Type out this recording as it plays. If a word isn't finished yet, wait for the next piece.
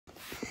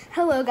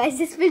Hello guys,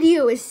 this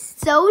video is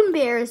so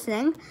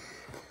embarrassing,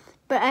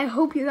 but I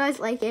hope you guys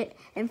like it.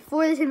 And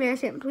for this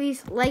embarrassment,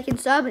 please like and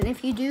sub, and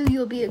if you do,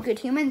 you'll be a good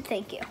human.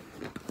 Thank you.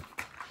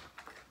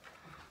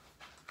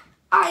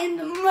 I am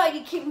the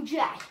mighty King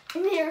Jack,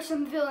 and there are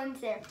some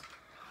villains there.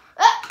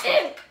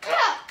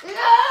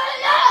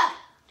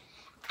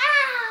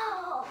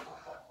 Ow!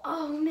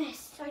 Oh,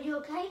 miss, are you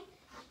okay?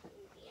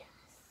 Yes.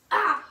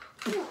 Ah!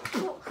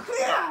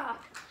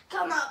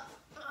 Come up.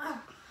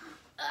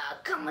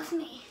 Come with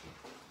me.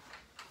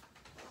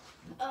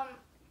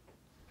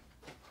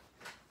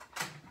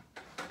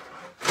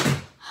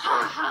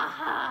 Ha ha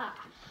ha!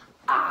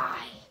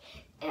 I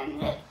am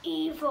the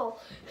evil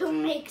who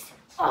makes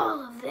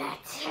all of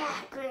that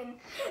happen.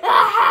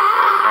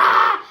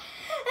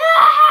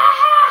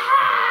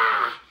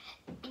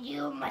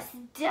 You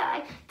must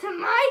die to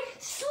my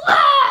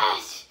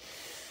slash!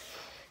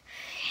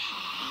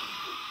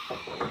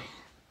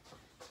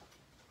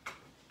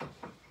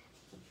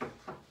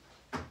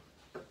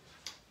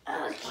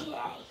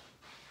 Okay.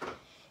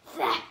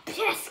 That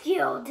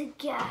pesky old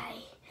guy.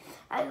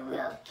 I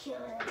will kill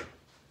him.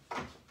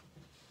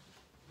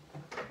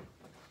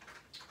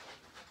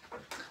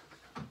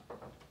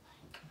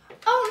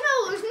 Oh no,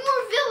 there's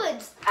more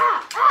villains!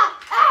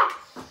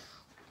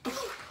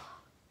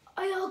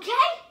 Are you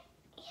okay?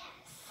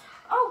 Yes.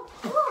 Oh.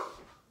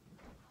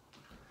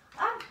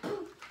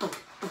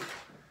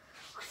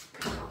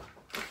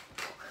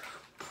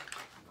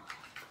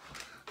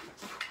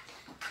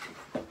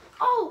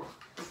 Oh.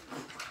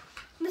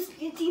 Must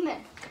be a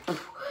demon.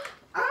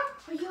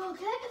 Are you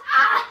okay?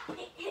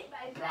 It hit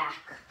my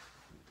back.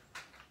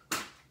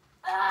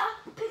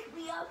 Pick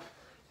me up.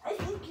 I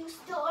think you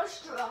still are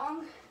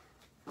strong.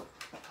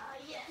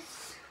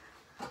 Yes.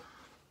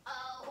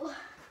 Oh.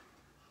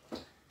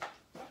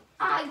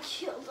 I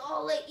killed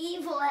all the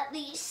evil at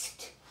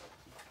least.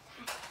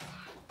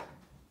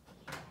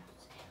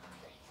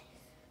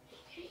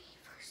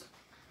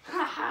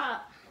 Haha,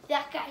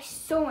 that guy's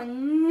so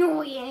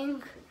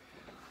annoying.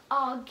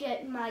 I'll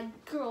get my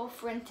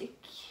girlfriend to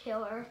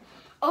kill her.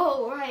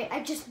 Oh, right,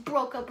 I just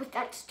broke up with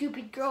that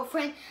stupid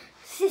girlfriend.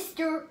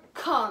 Sister,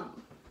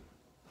 come.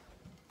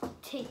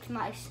 Take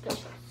my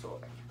special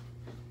sword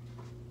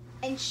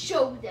and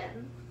show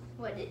them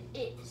what it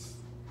is.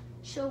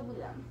 Show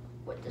them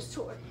what the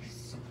sword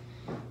is.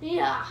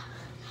 Yeah.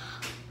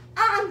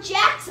 I'm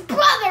Jack's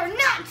brother,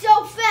 not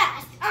so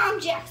fast. I'm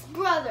Jack's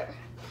brother.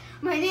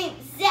 My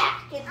name's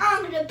Zach, and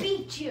I'm gonna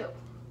beat you.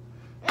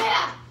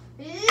 Yeah.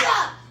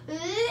 Yeah.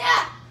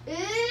 Yeah.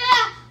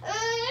 Yeah.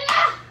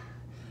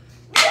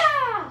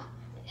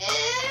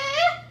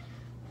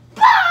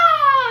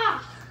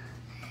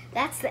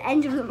 That's the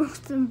end of the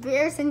most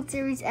embarrassing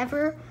series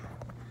ever.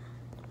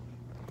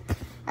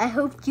 I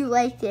hope you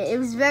liked it. It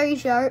was very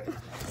short.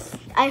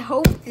 I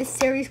hope this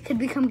series could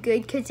become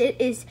good because it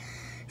is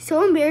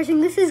so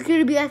embarrassing. This is going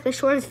to be like the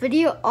shortest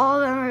video.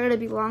 All of them are going to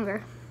be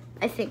longer,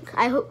 I think.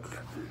 I hope.